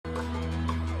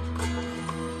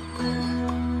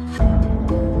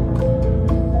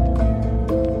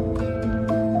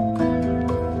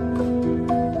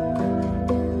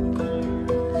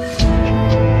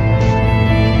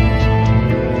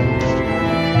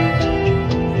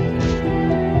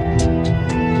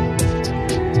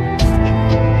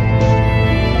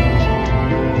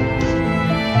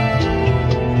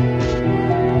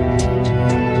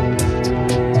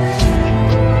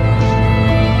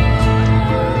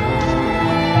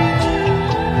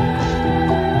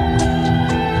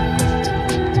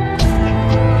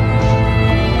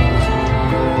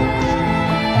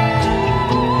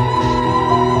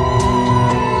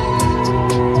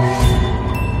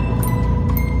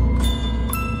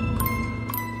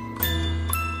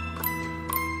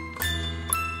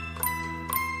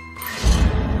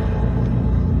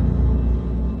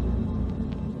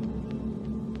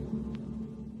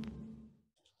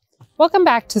Welcome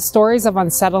back to Stories of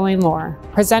Unsettling Lore,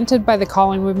 presented by the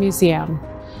Collingwood Museum.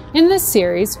 In this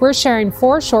series, we're sharing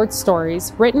 4 short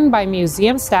stories written by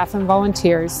museum staff and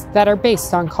volunteers that are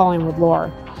based on Collingwood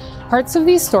lore. Parts of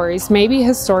these stories may be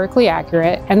historically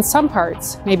accurate, and some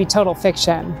parts may be total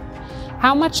fiction.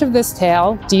 How much of this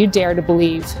tale do you dare to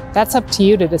believe? That's up to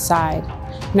you to decide.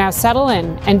 Now settle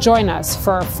in and join us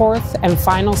for our 4th and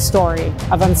final story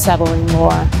of unsettling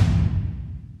lore.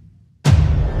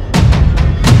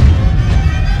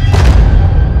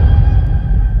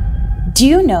 Do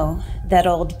you know that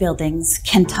old buildings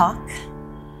can talk?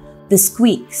 The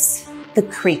squeaks, the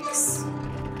creaks,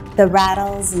 the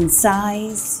rattles and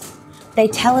sighs, they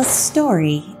tell a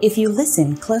story if you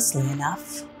listen closely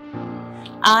enough.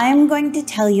 I'm going to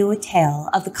tell you a tale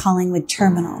of the Collingwood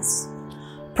Terminals.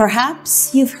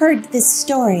 Perhaps you've heard this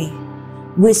story,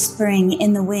 whispering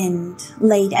in the wind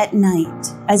late at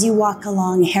night as you walk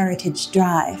along Heritage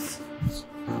Drive.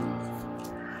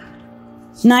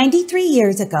 93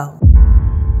 years ago,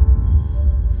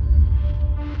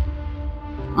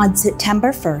 on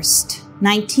September 1st,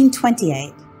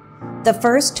 1928, the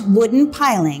first wooden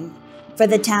piling for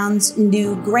the town's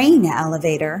new grain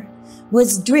elevator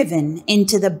was driven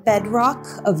into the bedrock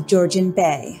of Georgian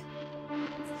Bay.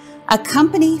 A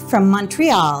company from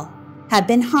Montreal had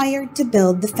been hired to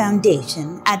build the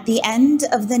foundation at the end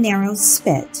of the narrow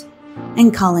spit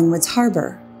in Collingwood's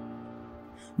harbor.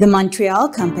 The Montreal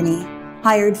company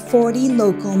hired 40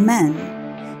 local men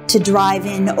to drive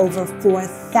in over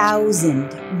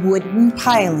 4,000 wooden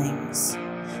pilings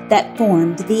that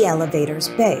formed the elevator's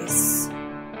base.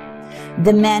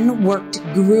 The men worked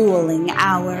grueling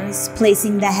hours,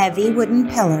 placing the heavy wooden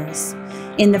pillars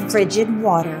in the frigid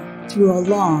water through a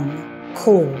long,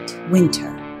 cold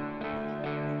winter.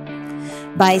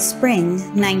 By spring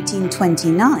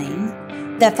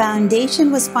 1929, the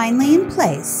foundation was finally in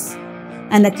place,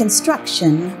 and the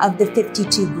construction of the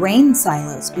 52 grain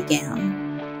silos began.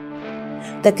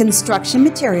 The construction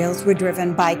materials were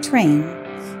driven by train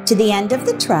to the end of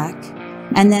the track,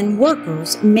 and then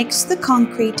workers mixed the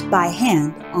concrete by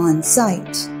hand on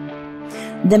site.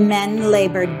 The men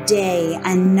labored day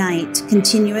and night,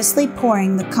 continuously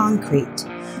pouring the concrete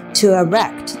to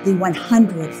erect the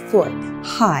 100-foot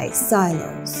high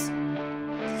silos.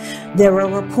 There were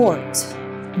reports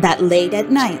that late at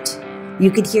night,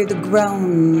 you could hear the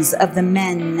groans of the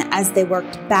men as they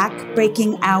worked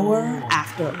back-breaking hour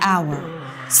after hour,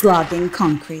 slogging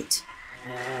concrete.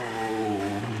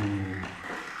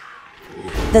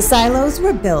 The silos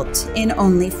were built in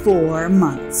only 4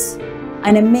 months,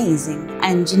 an amazing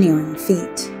engineering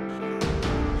feat.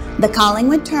 The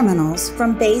Collingwood Terminals,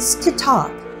 from base to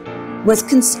top, was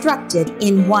constructed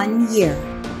in 1 year,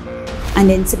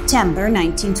 and in September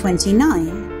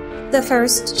 1929, the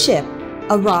first ship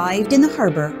arrived in the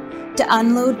harbor to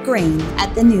unload grain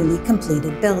at the newly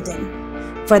completed building.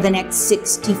 For the next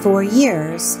 64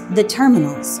 years, the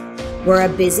terminals were a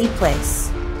busy place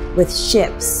with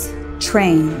ships,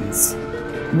 trains,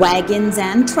 wagons,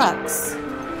 and trucks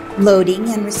loading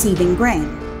and receiving grain.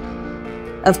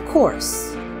 Of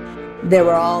course, there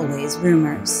were always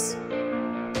rumors.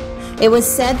 It was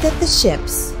said that the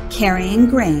ships carrying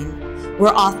grain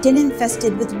were often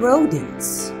infested with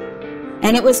rodents,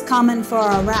 and it was common for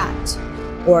a rat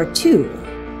or 2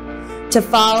 to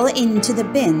fall into the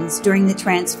bins during the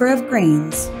transfer of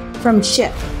grains from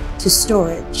ship to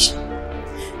storage.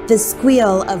 The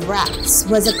squeal of rats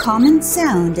was a common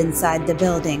sound inside the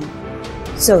building,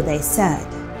 so they said.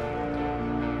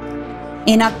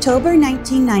 In October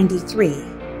 1993,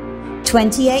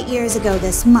 28 years ago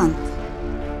this month,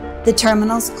 the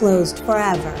terminals closed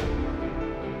forever.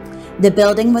 The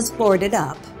building was boarded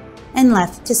up and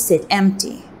left to sit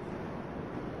empty.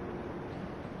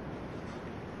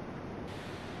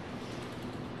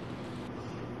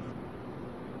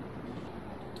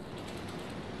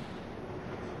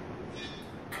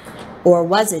 Or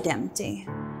was it empty?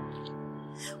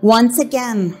 Once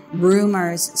again,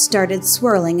 rumors started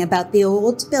swirling about the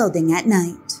old building at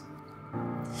night.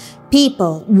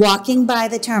 People walking by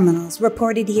the terminals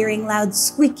reported hearing loud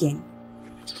squeaking,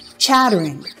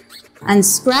 chattering, and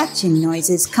scratching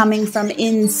noises coming from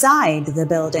inside the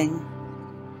building.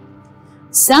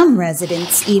 Some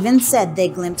residents even said they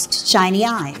glimpsed shiny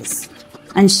eyes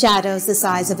and shadows the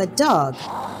size of a dog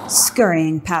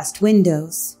scurrying past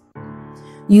windows.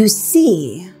 You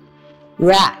see,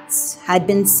 rats had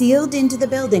been sealed into the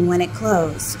building when it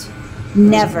closed,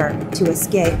 never to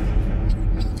escape.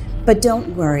 But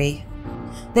don't worry,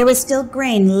 there was still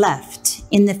grain left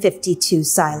in the 52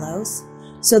 silos,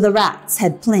 so the rats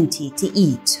had plenty to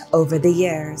eat over the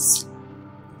years.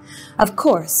 Of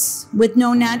course, with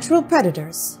no natural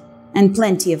predators, and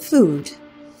plenty of food,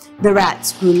 the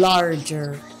rats grew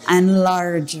larger and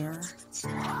larger.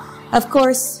 Of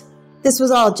course, this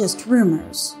was all just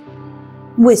rumors,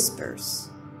 whispers.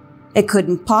 It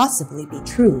couldn't possibly be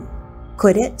true,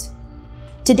 could it?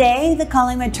 Today, the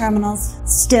Collingwood Terminals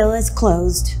still is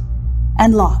closed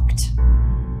and locked.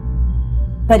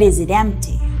 But is it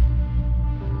empty?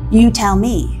 You tell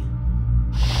me.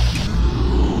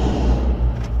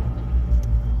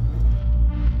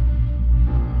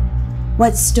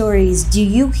 What stories do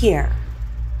you hear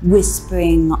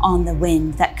whispering on the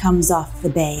wind that comes off the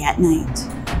bay at night?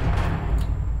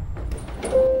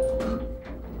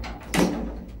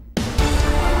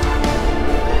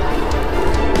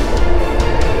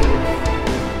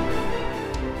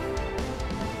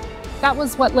 That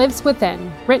was What Lives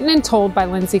Within, written and told by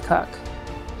Lindsay Cook.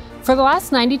 For the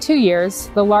last 92 years,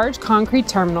 the large concrete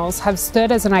terminals have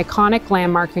stood as an iconic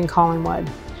landmark in Collingwood.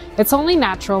 It's only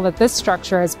natural that this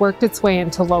structure has worked its way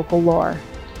into local lore.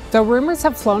 Though rumors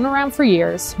have flown around for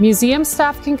years, museum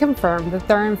staff can confirm that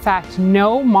there are in fact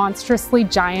no monstrously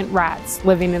giant rats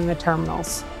living in the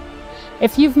terminals.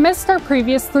 If you've missed our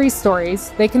previous 3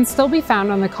 stories, they can still be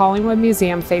found on the Collingwood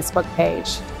Museum Facebook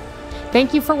page.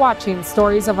 Thank you for watching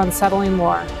Stories of Unsettling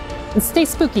Lore, and stay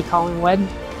spooky, Collingwood.